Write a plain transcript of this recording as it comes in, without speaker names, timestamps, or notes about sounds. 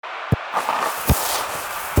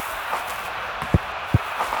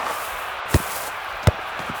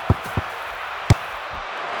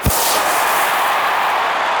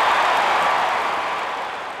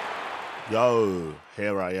go.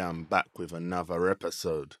 Here I am back with another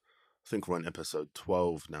episode. I think we're on episode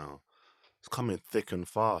 12 now. It's coming thick and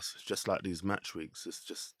fast. It's just like these match weeks. It's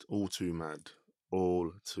just all too mad.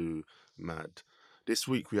 All too mad. This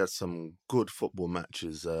week we had some good football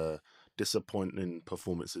matches. Disappointing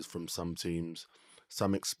performances from some teams.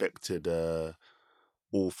 Some expected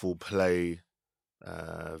awful play.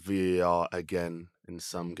 VAR again in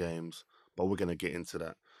some games. But we're going to get into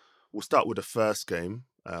that. We'll start with the first game.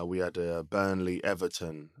 We had Burnley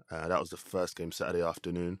Everton. That was the first game Saturday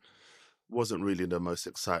afternoon. Wasn't really the most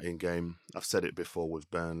exciting game. I've said it before with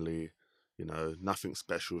Burnley. Nothing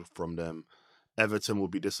special from them. Everton will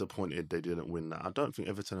be disappointed they didn't win that. I don't think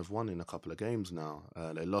Everton have won in a couple of games now.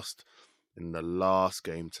 They lost in the last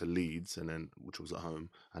game to Leeds, which was at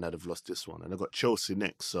home, and they'd have lost this one. And they've got Chelsea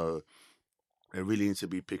next, so they really need to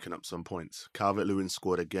be picking up some points. Calvert-Lewin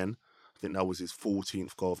scored again. I think that was his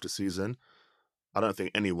 14th goal of the season. I don't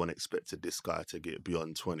think anyone expected this guy to get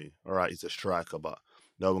beyond 20. All right, he's a striker, but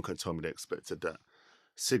no one can tell me they expected that.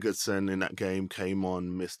 Sigurdsson in that game came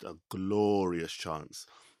on, missed a glorious chance.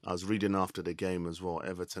 I was reading after the game as well.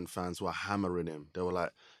 Everton fans were hammering him. They were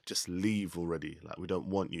like, just leave already. Like, we don't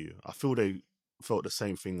want you. I feel they felt the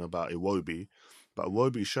same thing about Iwobi. But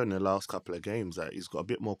Iwobi's shown in the last couple of games that he's got a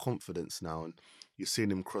bit more confidence now. And you've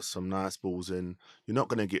seen him cross some nice balls in. You're not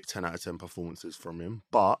going to get 10 out of 10 performances from him.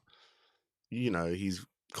 But he's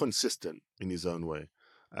consistent in his own way.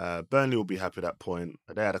 Burnley will be happy at that point.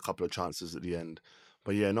 They had a couple of chances at the end.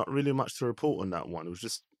 But yeah, not really much to report on that one. It was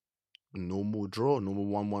just a normal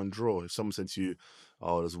 1-1 draw. If someone said to you,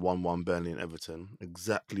 oh, there's 1-1 Burnley and Everton,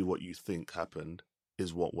 exactly what you think happened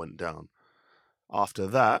is what went down. After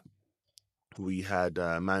that, we had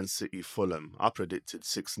Man City Fulham. I predicted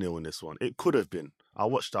 6-0 in this one. It could have been. I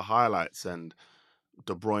watched the highlights and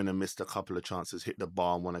De Bruyne missed a couple of chances, hit the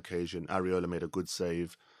bar on one occasion. Areola made a good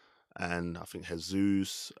save. And I think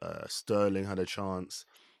Jesus, Sterling had a chance.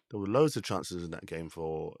 There were loads of chances in that game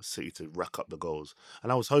for City to rack up the goals.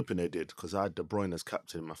 And I was hoping they did because I had De Bruyne as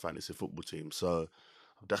captain in my fantasy football team. So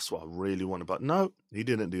that's what I really wanted. But no, he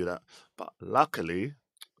didn't do that. But luckily,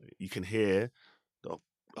 you can hear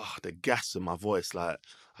the gas in my voice. Like,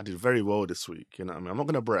 I did very well this week. You know what I mean? I'm not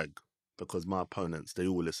going to brag because my opponents, they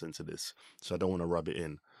all listen to this. So I don't want to rub it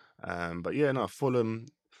in. But yeah, no, Fulham,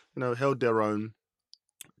 held their own.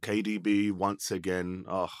 KDB once again.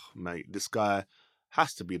 Oh, mate, this guy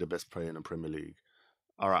has to be the best player in the Premier League.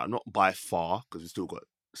 All right, not by far because we've still got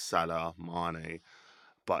Salah, Mane,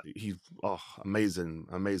 but he's amazing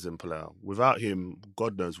player. Without him,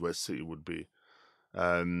 God knows where City would be.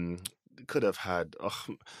 Could have had.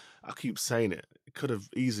 I keep saying it. It could have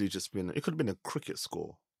easily just been. It could have been a cricket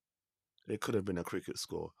score.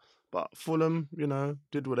 But Fulham,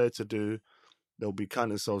 did what they had to do. They'll be counting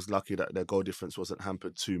themselves lucky that their goal difference wasn't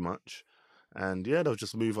hampered too much. And yeah, they'll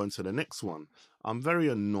just move on to the next one. I'm very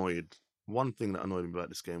annoyed. One thing that annoyed me about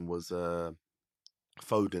this game was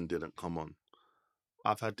Foden didn't come on.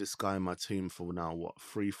 I've had this guy in my team for now,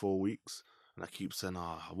 3-4 weeks? And I keep saying,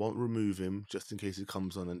 I won't remove him just in case he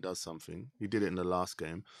comes on and does something. He did it in the last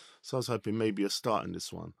game. So I was hoping maybe a start in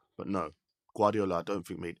this one. But no, Guardiola, I don't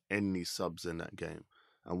think, made any subs in that game.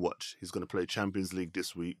 And watch, he's going to play Champions League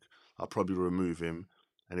this week. I'll probably remove him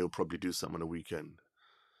and he'll probably do something on the weekend.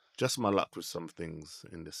 Just my luck with some things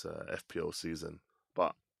in this FPL season.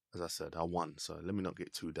 But as I said, I won, so let me not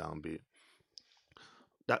get too downbeat.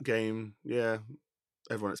 That game, yeah,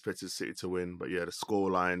 everyone expected City to win. But yeah, the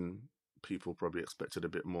scoreline, people probably expected a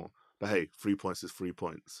bit more. But hey, 3 points is 3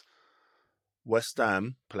 points. West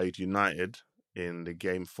Ham played United in the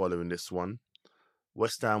game following this one.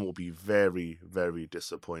 West Ham will be very, very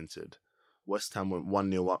disappointed. West Ham went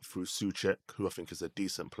 1-0 up through Souček, who I think is a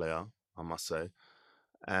decent player, I must say.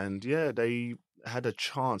 And yeah, they had a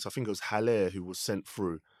chance. I think it was Haller who was sent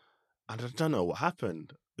through. And I don't know what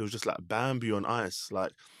happened. It was just like Bambi on ice.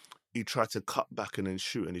 Like, he tried to cut back and then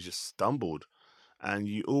shoot and he just stumbled. And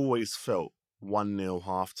you always felt 1-0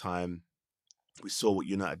 half-time. We saw what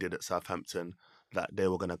United did at Southampton, that they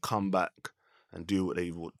were going to come back and do what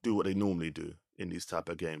they normally do in these type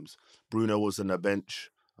of games. Bruno was on the bench.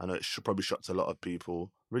 I know it probably shocked a lot of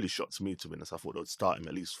people. Really shocked me, to be honest. I thought they would start him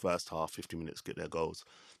at least first half, 50 minutes, get their goals.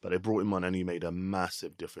 But they brought him on and he made a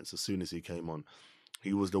massive difference as soon as he came on.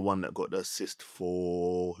 He was the one that got the assist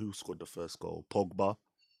for... Who scored the first goal? Pogba.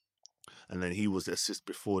 And then he was the assist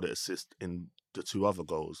before the assist in the 2 other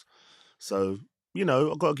goals. So,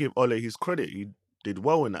 I've got to give Ole his credit. He did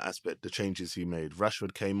well in that aspect, the changes he made.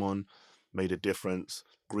 Rashford came on, made a difference.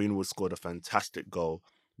 Greenwood scored a fantastic goal.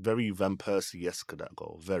 Very Van Persie-esque, that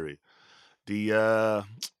goal. Very. The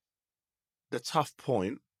tough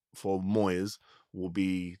point for Moyes will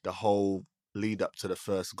be the whole lead up to the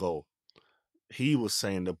first goal. He was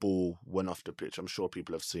saying the ball went off the pitch. I'm sure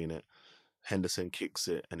people have seen it. Henderson kicks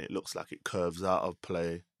it and it looks like it curves out of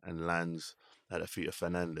play and lands at the feet of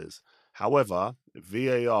Fernandez. However,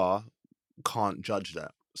 VAR can't judge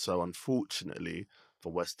that. So unfortunately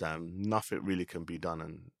for West Ham, nothing really can be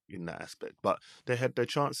done in that aspect. But they had their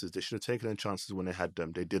chances. They should have taken their chances when they had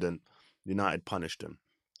them. They didn't. United punished them.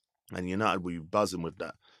 And United will be buzzing with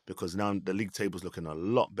that because now the league table's looking a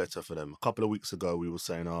lot better for them. A couple of weeks ago, we were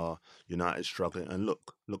saying, "Oh, United's struggling," and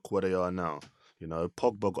look where they are now.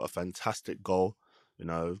 Pogba got a fantastic goal.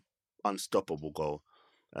 Unstoppable goal.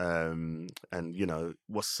 And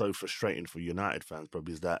what's so frustrating for United fans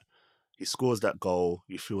probably is that he scores that goal.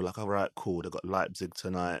 You feel like, all right, cool. They got Leipzig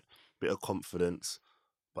tonight, bit of confidence.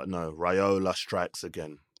 But no, Raiola strikes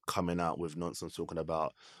again, coming out with nonsense, talking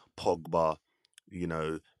about Pogba.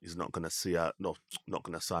 He's not going to see out, no, not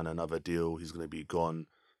going to sign another deal. He's going to be gone.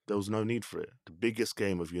 There was no need for it. The biggest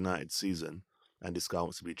game of United season, and this guy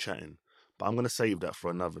wants to be chatting. But I'm going to save that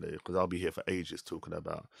for another day because I'll be here for ages talking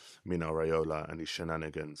about Mino Raiola and his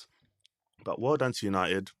shenanigans. But well done to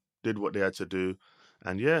United. Did what they had to do.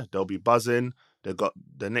 And yeah, they'll be buzzing. They got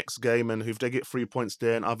the next game, and if they get 3 points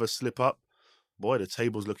there and others slip up, boy, the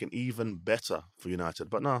table's looking even better for United.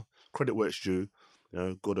 But no, credit where it's due.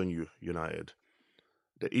 Good on you, United.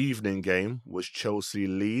 The evening game was Chelsea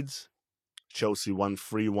Leeds. Chelsea won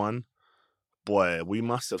 3-1. Boy, we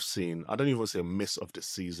must have seen, I don't even want to say a miss of the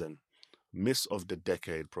season, miss of the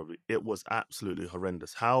decade, probably. It was absolutely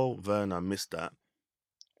horrendous. How Werner missed that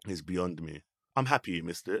is beyond me. I'm happy he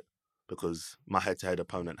missed it because my head to head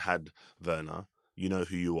opponent had Werner. You know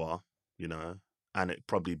who you are, you know, and it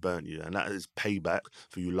probably burnt you. And that is payback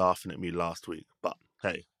for you laughing at me last week. But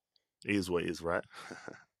hey, it is what it is, right?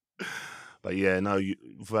 But yeah, no,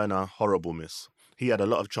 Werner, horrible miss. He had a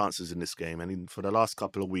lot of chances in this game, and for the last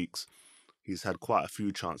couple of weeks, he's had quite a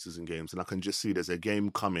few chances in games, and I can just see there's a game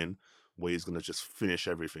coming where he's going to just finish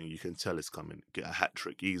everything. You can tell it's coming, get a hat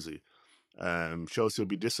trick easy. Chelsea will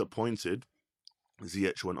be disappointed.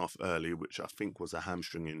 Ziyech went off early, which I think was a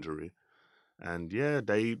hamstring injury, and yeah,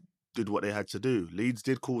 they did what they had to do. Leeds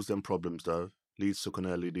did cause them problems though. Leeds took an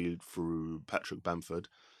early lead through Patrick Bamford,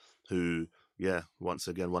 who, yeah, once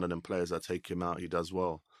again, one of them players that take him out, he does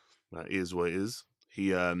well. That is what it is.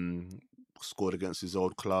 He scored against his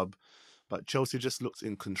old club, but Chelsea just looked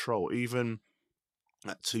in control. Even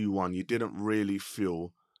at 2-1, you didn't really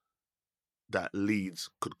feel that Leeds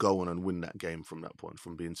could go on and win that game from that point,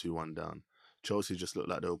 from being 2-1 down. Chelsea just looked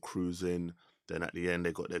like they were cruising. Then at the end,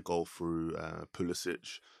 they got their goal through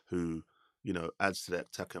Pulisic, who, adds to their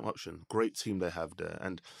attacking option. Great team they have there.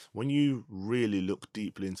 And when you really look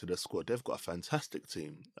deeply into the squad, they've got a fantastic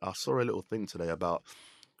team. I saw a little thing today about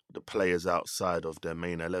the players outside of their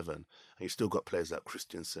main 11. And you still got players like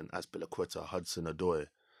Christensen, Azpilicueta, Hudson-Odoi.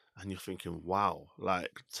 And you're thinking, wow,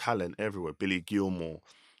 like talent everywhere. Billy Gilmore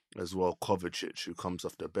as well, Kovacic, who comes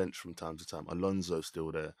off the bench from time to time. Alonso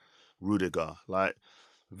still there. Rudiger. Like,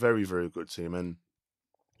 very, very good team. And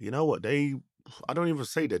you know what? I don't even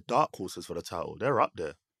say they're dark horses for the title. They're up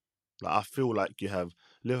there. Like, I feel like you have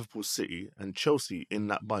Liverpool, City, and Chelsea in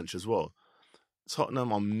that bunch as well.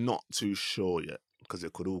 Tottenham, I'm not too sure yet because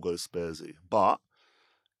it could all go Spursy. But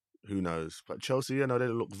who knows? But Chelsea, they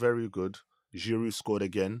look very good. Giroud scored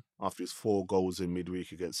again after his 4 goals in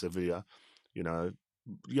midweek against Sevilla. You know,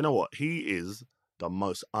 you know what? He is the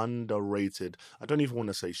most underrated. I don't even want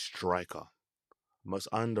to say striker. Most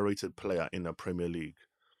underrated player in the Premier League.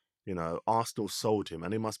 Arsenal sold him,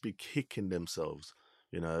 and they must be kicking themselves.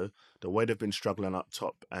 The way they've been struggling up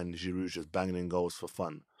top, and Giroud just banging in goals for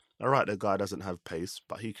fun. All right, the guy doesn't have pace,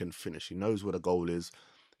 but he can finish. He knows where the goal is.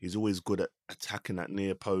 He's always good at attacking that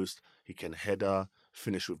near post. He can header,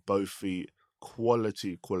 finish with both feet.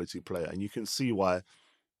 Quality, quality player, and you can see why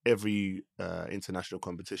every international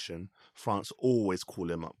competition, France always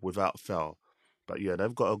call him up without fail. But yeah,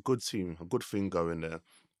 they've got a good team, a good thing going there.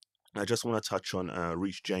 I just want to touch on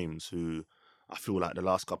Reece James, who I feel like the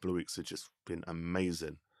last couple of weeks have just been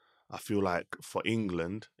amazing. I feel like for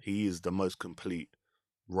England, he is the most complete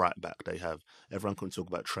right back they have. Everyone can talk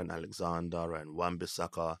about Trent Alexander and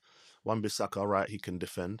Wan-Bissaka. Wan-Bissaka, right, he can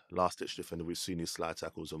defend, last ditch defender. We've seen his slide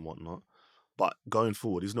tackles and whatnot. But going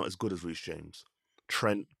forward, he's not as good as Reece James.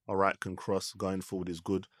 Trent, all right, can cross. Going forward is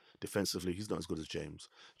good. Defensively, he's not as good as James.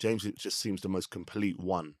 James just seems the most complete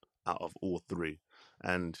one out of all three.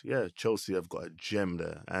 And yeah, Chelsea have got a gem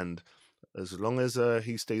there. And as long as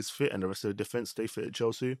he stays fit and the rest of the defense stay fit at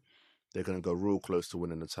Chelsea, they're going to go real close to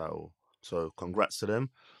winning the title. So congrats to them.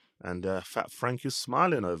 And Fat Frank is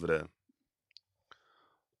smiling over there.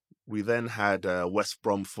 We then had West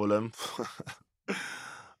Brom Fulham.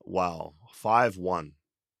 Wow. 5-1.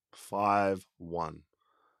 5-1.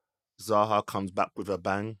 Zaha comes back with a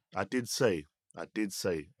bang. I did say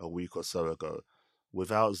a week or so ago,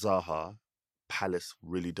 without Zaha, Palace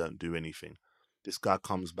really don't do anything. This guy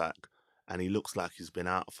comes back and he looks like he's been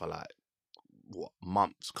out for like what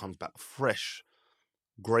months. Comes back fresh,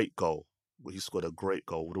 great goal. He scored a great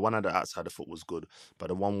goal. The one at the outside the foot was good, but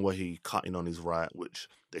the one where he cut in on his right, which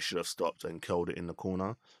they should have stopped and killed it in the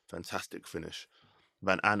corner, fantastic finish.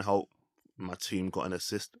 Van Aanholt, my team got an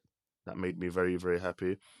assist. That made me very, very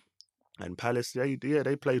happy. And Palace, they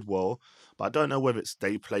played well, but I don't know whether it's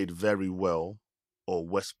they played very well or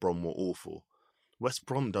West Brom were awful. West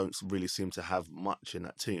Brom don't really seem to have much in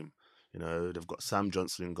that team. They've got Sam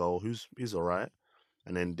Johnson in goal, he's all right,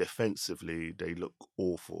 and then defensively they look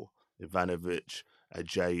awful. Ivanovic,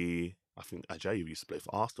 Ajayi, I think Ajayi used to play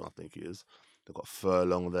for Arsenal. I think he is. They've got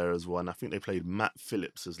Furlong there as well, and I think they played Matt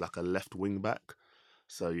Phillips as like a left wing back.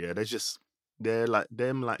 So yeah, they're like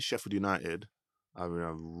them like Sheffield United are in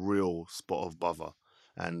a real spot of bother.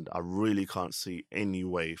 And I really can't see any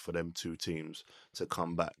way for them two teams to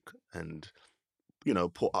come back and,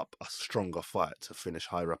 put up a stronger fight to finish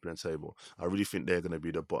higher up in the table. I really think they're going to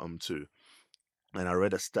be the bottom two. And I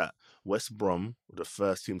read a stat: West Brom were the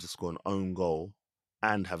first team to score an own goal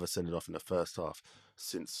and have ascended off in the first half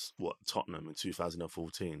since what Tottenham in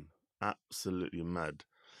 2014. Absolutely mad.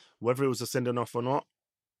 Whether it was a sending off or not,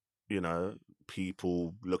 you know,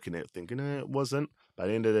 people looking at it thinking, it wasn't. By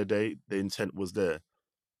the end of the day, the intent was there.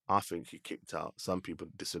 I think he kicked out. Some people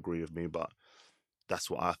disagree with me, but that's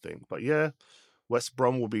what I think. But yeah, West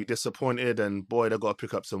Brom will be disappointed, and boy, they've got to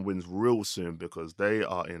pick up some wins real soon because they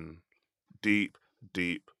are in deep,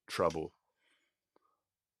 deep trouble.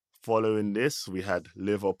 Following this, we had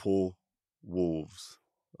Liverpool Wolves.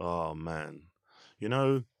 Oh man. You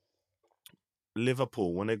know,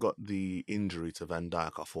 Liverpool, when they got the injury to Van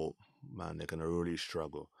Dijk, I thought, man, they're going to really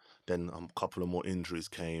struggle. Then a couple of more injuries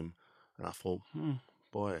came, and I thought,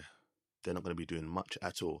 boy, they're not going to be doing much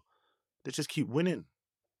at all. They just keep winning.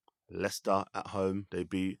 Leicester at home,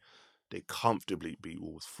 they comfortably beat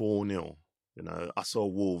Wolves 4-0. I saw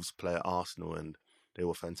Wolves play at Arsenal and they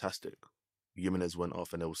were fantastic. Jimenez went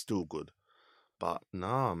off and they were still good. But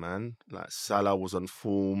nah, man, like Salah was on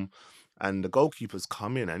form, and the goalkeeper's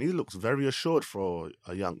come in and he looks very assured for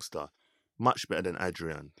a youngster, much better than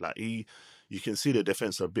Adrian. You can see the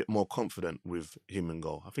defense are a bit more confident with him in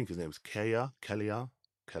goal. I think his name's Kelleher,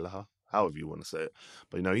 however you want to say it.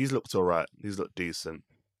 But he's looked all right. He's looked decent,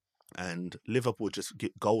 and Liverpool just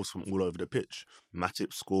get goals from all over the pitch.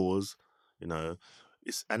 Matip scores, you know.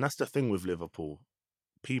 And that's the thing with Liverpool.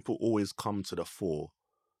 People always come to the fore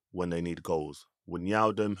when they need goals.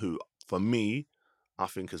 Wijnaldum, who for me, I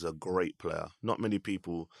think is a great player. Not many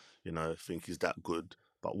people, think he's that good,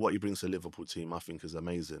 but what he brings to the Liverpool team, I think, is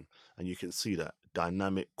amazing. And you can see that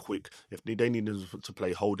dynamic, quick. If they need him to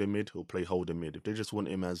play holding mid, he'll play holding mid. If they just want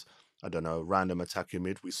him as, I don't know, random attacking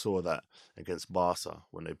mid, we saw that against Barca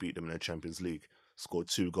when they beat them in the Champions League. Scored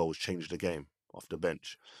 2 goals, changed the game off the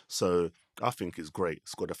bench. So I think he's great.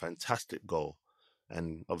 Scored a fantastic goal.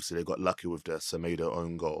 And obviously they got lucky with their Semedo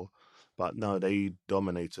own goal. But no, they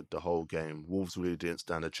dominated the whole game. Wolves really didn't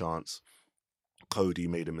stand a chance. Cody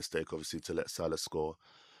made a mistake, obviously, to let Salah score.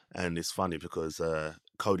 And it's funny because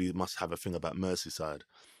Cody must have a thing about Merseyside.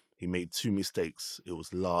 He made 2 mistakes. It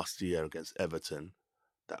was last year against Everton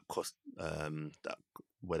that cost that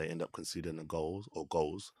where they end up conceding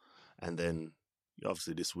goals, and then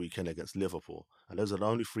obviously this weekend against Liverpool, and those are the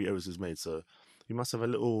only 3 errors he's made. So he must have a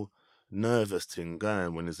little nervous thing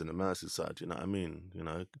going when he's in the Merseyside. You know what I mean?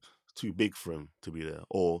 Too big for him to be there,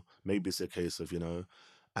 or maybe it's a case of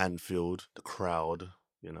Anfield, the crowd.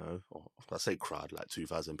 Or I say crowd, like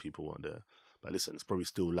 2,000 people weren't there, but listen, it's probably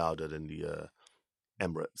still louder than the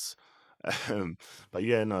Emirates. Um, but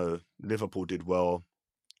yeah, no, Liverpool did well.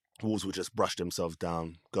 Wolves will just brush themselves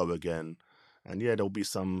down, go again, and yeah, there'll be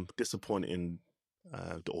some disappointing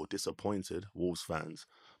or disappointed Wolves fans.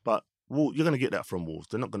 But you're going to get that from Wolves.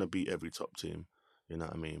 They're not going to beat every top team, you know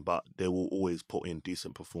what I mean? But they will always put in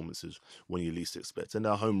decent performances when you least expect, and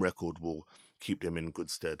their home record will keep them in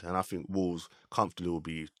good stead. And I think Wolves comfortably will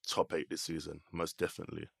be top 8 this season, most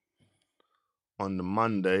definitely. On the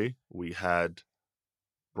Monday, we had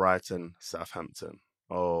Brighton, Southampton.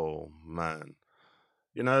 Oh man,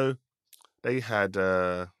 you know they had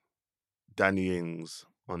Danny Ings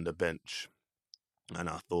on the bench, and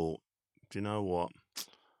I thought, do you know what?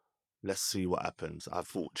 Let's see what happens. I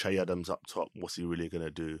thought Che Adams up top. What's he really gonna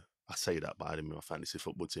do? I say that, but I didn't mean my fantasy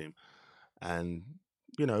football team. And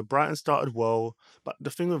Brighton started well, but the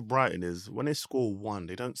thing with Brighton is when they score one,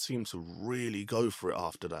 they don't seem to really go for it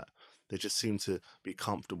after that. They just seem to be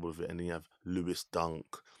comfortable with it. And then you have Lewis Dunk,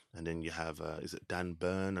 and then you have is it Dan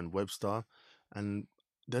Burn and Webster, and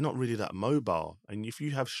they're not really that mobile. And if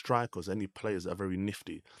you have strikers, any players that are very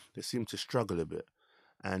nifty, they seem to struggle a bit.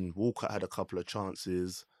 And Walcott had a couple of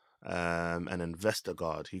chances, and then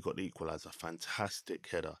Vestergaard, he got the equaliser, fantastic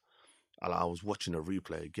header. I was watching a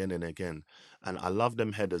replay again and again, and I love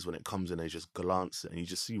them headers when it comes in. They just glance it, and you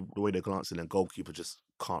just see the way they glance it, and goalkeeper just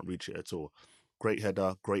can't reach it at all. Great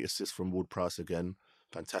header, great assist from Ward Price again.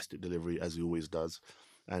 Fantastic delivery as he always does.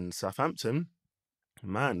 And Southampton,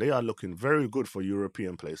 man, they are looking very good for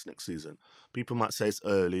European place next season. People might say it's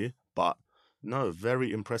early, but no,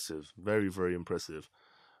 very impressive, very very impressive.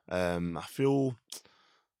 I feel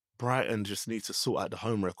Brighton just need to sort out the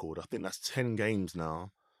home record. I think that's 10 games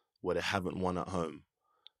now where they haven't won at home.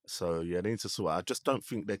 So yeah, they need to sort out. I just don't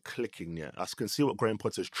think they're clicking yet. I can see what Graham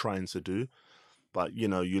Potter's trying to do, but you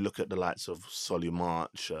look at the likes of Solly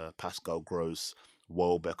March, Pascal Gross,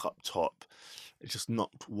 Welbeck up top. It's just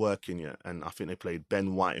not working yet. And I think they played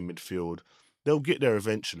Ben White in midfield. They'll get there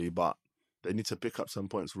eventually, but they need to pick up some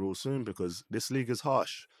points real soon because this league is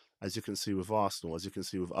harsh, as you can see with Arsenal, as you can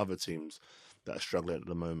see with other teams that are struggling at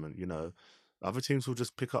the moment. Other teams will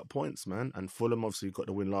just pick up points, man. And Fulham obviously got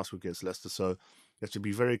the win last week against Leicester, so you have to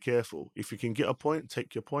be very careful. If you can get a point,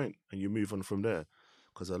 take your point, and you move on from there.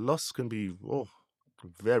 Because a loss can be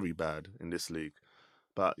very bad in this league.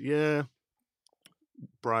 But yeah,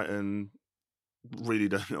 Brighton really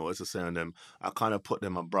don't know what to say on them. I kind of put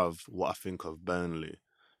them above what I think of Burnley.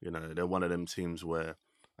 They're one of them teams where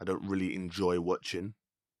I don't really enjoy watching,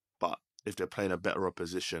 but if they're playing a better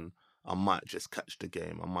opposition, I might just catch the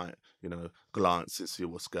game. I might, glance and see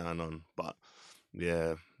what's going on. But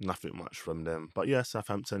yeah, nothing much from them. But yeah,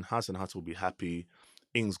 Southampton, Hasenhüttl will be happy.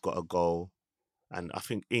 Ings got a goal. And I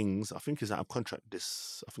think he's out of contract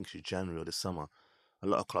I think it's January or this summer. A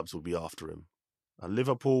lot of clubs will be after him.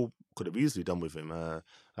 Liverpool could have easily done with him.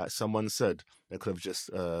 Like someone said, they could have just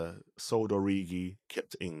sold Origi,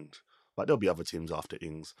 kept Ings. But there'll be other teams after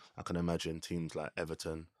Ings. I can imagine teams like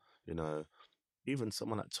Everton, you know, even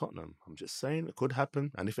someone like Tottenham. I'm just saying it could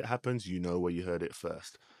happen. And if it happens, you know where you heard it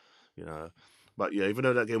first, you know. But yeah, even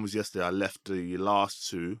though that game was yesterday, I left the last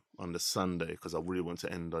two on the Sunday because I really want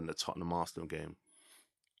to end on the Tottenham Arsenal game.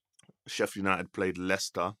 Sheffield United played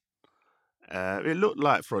Leicester. It looked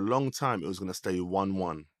like for a long time it was going to stay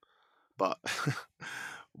 1-1. But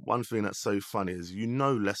one thing that's so funny is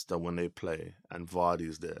Leicester when they play and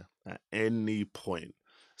Vardy's there, at any point,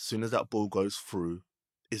 as soon as that ball goes through,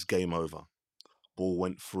 it's game over. Ball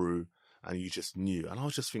went through and you just knew. And I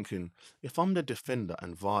was just thinking, if I'm the defender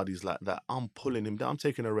and Vardy's like that, I'm pulling him down. I'm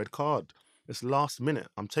taking a red card. It's last minute.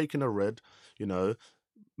 I'm taking a red, you know.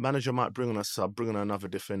 Manager might bring on a sub, bring on another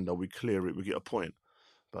defender. We clear it, we get a point.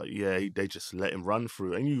 But yeah, they just let him run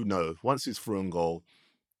through. And once he's through and goal,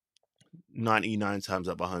 99 times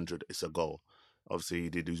out of 100, it's a goal. Obviously, he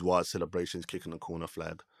did his wild celebrations, kicking the corner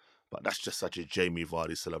flag. But that's just such a Jamie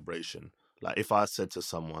Vardy celebration. Like, if I said to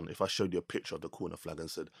someone, if I showed you a picture of the corner flag and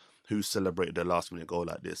said, who celebrated their last minute goal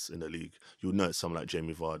like this in the league, you'll know it's someone like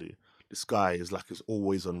Jamie Vardy. This guy is like he's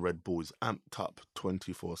always on Red Bull. He's amped up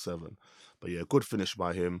 24/7. But yeah, good finish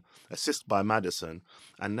by him. Assist by Maddison.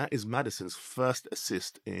 And that is Maddison's first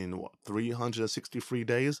assist in, 363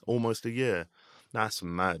 days? Almost a year. That's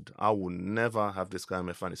mad. I will never have this guy in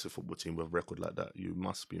my fantasy football team with a record like that. You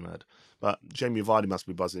must be mad. But Jamie Vardy must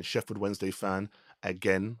be buzzing. Sheffield Wednesday fan,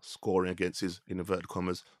 again, scoring against his, in inverted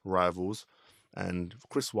commas, rivals. And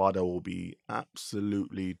Chris Wilder will be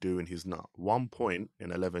absolutely doing his nut. 1 point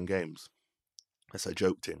in 11 games. That's a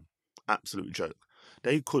joke team. Absolute joke.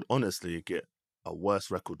 They could honestly get a worse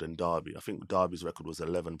record than Derby. I think Derby's record was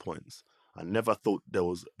 11 points. I never thought there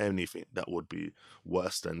was anything that would be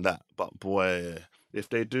worse than that. But boy, if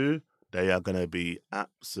they do, they are going to be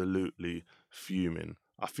absolutely fuming.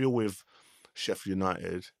 I feel with Sheffield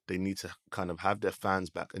United, they need to kind of have their fans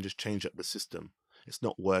back and just change up the system. It's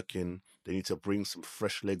not working. They need to bring some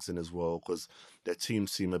fresh legs in as well because their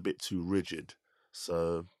teams seem a bit too rigid.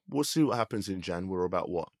 So we'll see what happens in Jan. We're about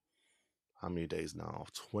what? How many days now?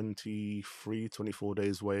 23, 24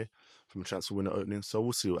 days away from transfer window opening. So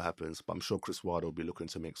we'll see what happens. But I'm sure Chris Wilder will be looking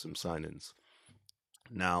to make some signings.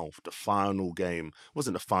 Now, the final game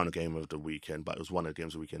wasn't the final game of the weekend, but it was one of the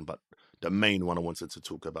games of the weekend. But the main one I wanted to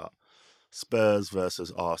talk about, Spurs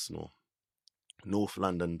versus Arsenal, North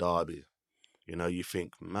London derby. You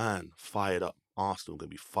think, man, fired up. Arsenal going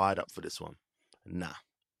to be fired up for this one. Nah.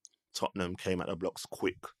 Tottenham came at the blocks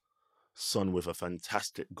quick. Son with a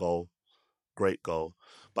fantastic goal. Great goal.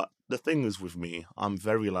 But the thing is with me, I'm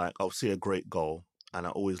very I'll see a great goal and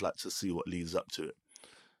I always like to see what leads up to it.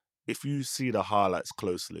 If you see the highlights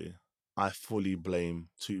closely, I fully blame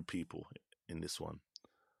two people in this one: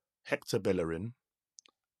 Hector Bellerin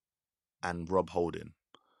and Rob Holding.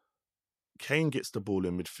 Kane gets the ball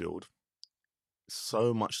in midfield,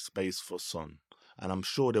 so much space for Son. And I'm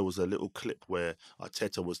sure there was a little clip where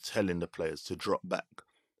Arteta was telling the players to drop back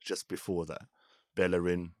just before that.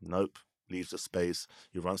 Bellerin, nope, leaves the space.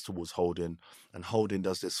 He runs towards Holding, and Holding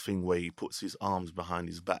does this thing where he puts his arms behind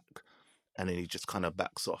his back and then he just kind of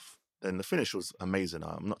backs off. And the finish was amazing.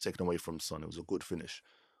 I'm not taking away from Son. It was a good finish.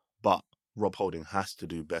 But Rob Holding has to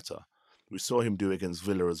do better. We saw him do against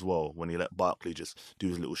Villa as well when he let Barkley just do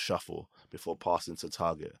his little shuffle before passing to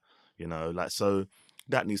target. So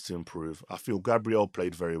that needs to improve. I feel Gabriel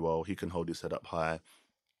played very well. He can hold his head up high.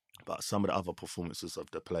 But some of the other performances of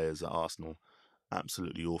the players at Arsenal,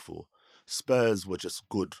 absolutely awful. Spurs were just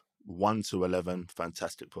good. 1 to 11,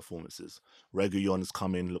 fantastic performances. Reguilon's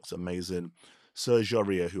come in, looks amazing. Serge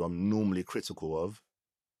Aurier, who I'm normally critical of,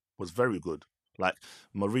 was very good. Like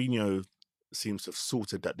Mourinho seems to have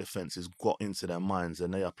sorted that defense, has got into their minds,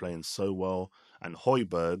 and they are playing so well. And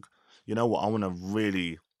Hoiberg, you know what? I want to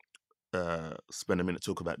really spend a minute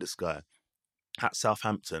talk about this guy. At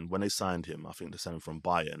Southampton, when they signed him, I think they signed him from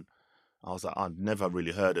Bayern. I was like, I'd never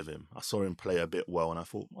really heard of him. I saw him play a bit well, and I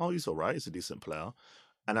thought, oh, he's all right. He's a decent player.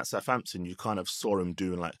 And at Southampton, you kind of saw him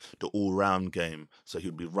doing like the all-round game. So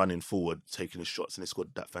he'd be running forward, taking his shots, and he scored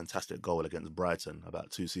that fantastic goal against Brighton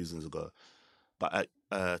about 2 seasons ago. But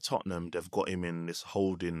at Tottenham, they've got him in this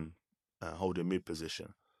holding mid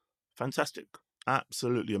position. Fantastic,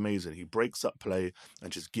 absolutely amazing. He breaks up play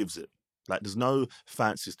and just gives it. Like there's no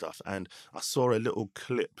fancy stuff. And I saw a little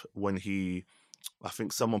clip when I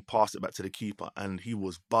think someone passed it back to the keeper, and he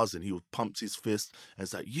was buzzing. He was pumped his fist and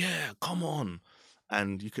it's like, yeah, come on.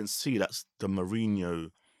 And you can see that's the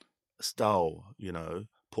Mourinho style,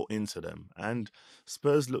 put into them. And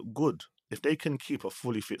Spurs look good. If they can keep a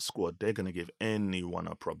fully fit squad, they're going to give anyone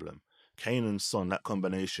a problem. Kane and Son, that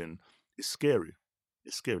combination is scary.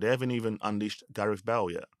 It's scary. They haven't even unleashed Gareth Bale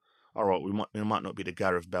yet. All right, we might not be the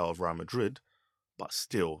Gareth Bale of Real Madrid, but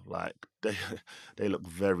still, like they look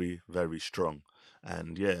very, very strong.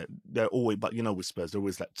 And yeah, they're always, but with Spurs, they're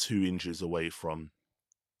always like 2 inches away from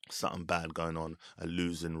something bad going on, a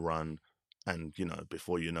losing run, and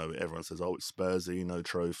before you know it, everyone says, "Oh, it's Spursy, no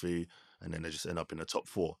trophy," and then they just end up in the top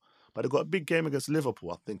four. But they've got a big game against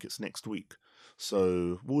Liverpool. I think it's next week,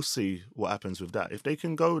 so we'll see what happens with that. If they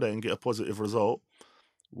can go there and get a positive result,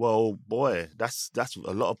 well, boy, that's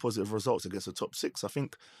a lot of positive results against the top six. I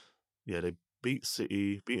think, yeah, they beat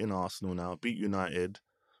City, beating Arsenal now, beat United.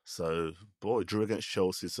 So, boy, drew against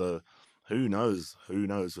Chelsea. So, who knows? Who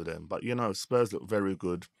knows with them? But Spurs look very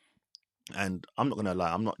good. And I'm not gonna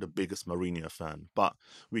lie, I'm not the biggest Mourinho fan, but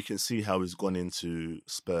we can see how he's gone into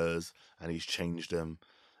Spurs and he's changed them.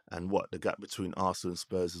 And what the gap between Arsenal and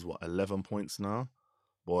Spurs is, what, 11 points now?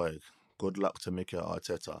 Boy, good luck to Mikel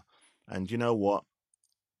Arteta. And you know what?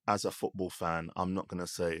 As a football fan, I'm not gonna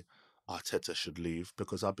say Arteta should leave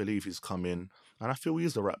because I believe he's come in and I feel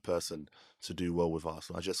he's the right person to do well with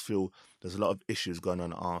Arsenal. I just feel there's a lot of issues going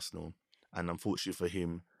on at Arsenal, and unfortunately for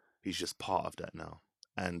him, he's just part of that now.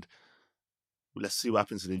 And let's see what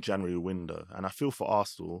happens in the January window. And I feel for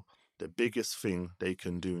Arsenal, the biggest thing they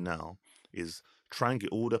can do now is try and get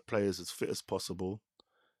all the players as fit as possible.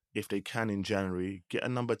 If they can in January, get a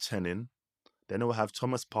number 10 in. Then they'll have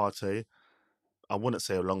Thomas Partey. I wouldn't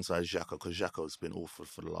say alongside Xhaka because Xhaka has been awful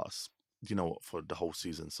for the last, for the whole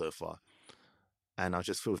season so far. And I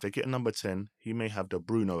just feel if they get a number 10, he may have the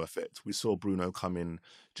Bruno effect. We saw Bruno come in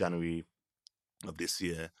January of this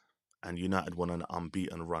year, and United won an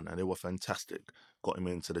unbeaten run, and they were fantastic. Got him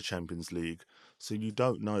into the Champions League. So you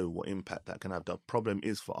don't know what impact that can have. The problem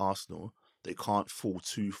is for Arsenal, they can't fall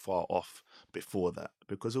too far off before that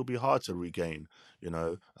because it'll be hard to regain,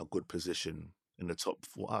 a good position in the top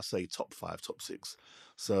four. I say top five, top six.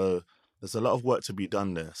 So there's a lot of work to be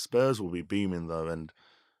done there. Spurs will be beaming though, and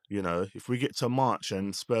if we get to March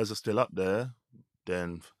and Spurs are still up there,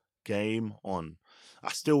 then game on.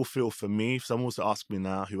 I still feel for me, if someone was to ask me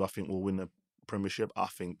now who I think will win the Premiership, I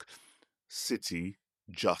think City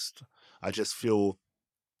just. I just feel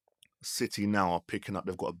City now are picking up.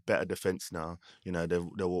 They've got a better defence now. They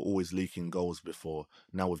were always leaking goals before.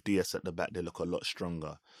 Now with DS at the back, they look a lot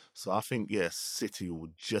stronger. So I think, yes, City will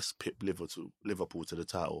just pip Liverpool to the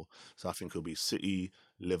title. So I think it'll be City,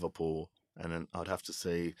 Liverpool, and then I'd have to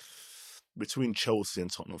say between Chelsea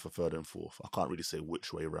and Tottenham for third and fourth. I can't really say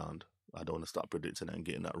which way round. I don't want to start predicting it and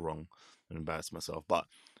getting that wrong and embarrass myself. But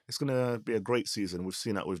it's going to be a great season. We've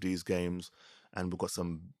seen that with these games, and we've got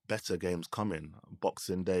some better games coming.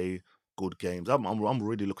 Boxing Day, good games. I'm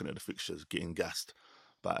really looking at the fixtures, getting gassed.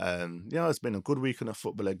 But it's been a good weekend of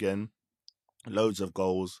football again. Loads of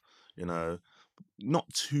goals, you know,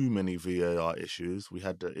 not too many VAR issues. We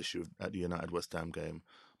had the issue at the United West Ham game,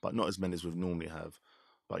 but not as many as we normally have.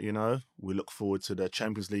 But we look forward to the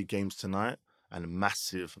Champions League games tonight and a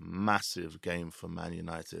massive, massive game for Man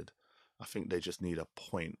United. I think they just need a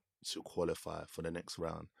point to qualify for the next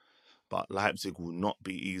round. But Leipzig will not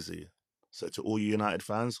be easy. So to all you United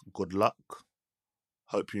fans, good luck.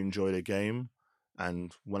 Hope you enjoy the game.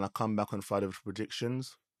 And when I come back on Friday with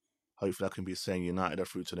predictions, hopefully I can be saying United are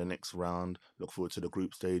through to the next round. Look forward to the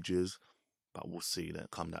group stages. But we'll see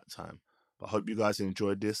that come that time. But I hope you guys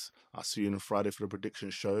enjoyed this. I'll see you on Friday for the prediction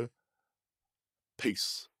show.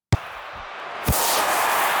 Peace.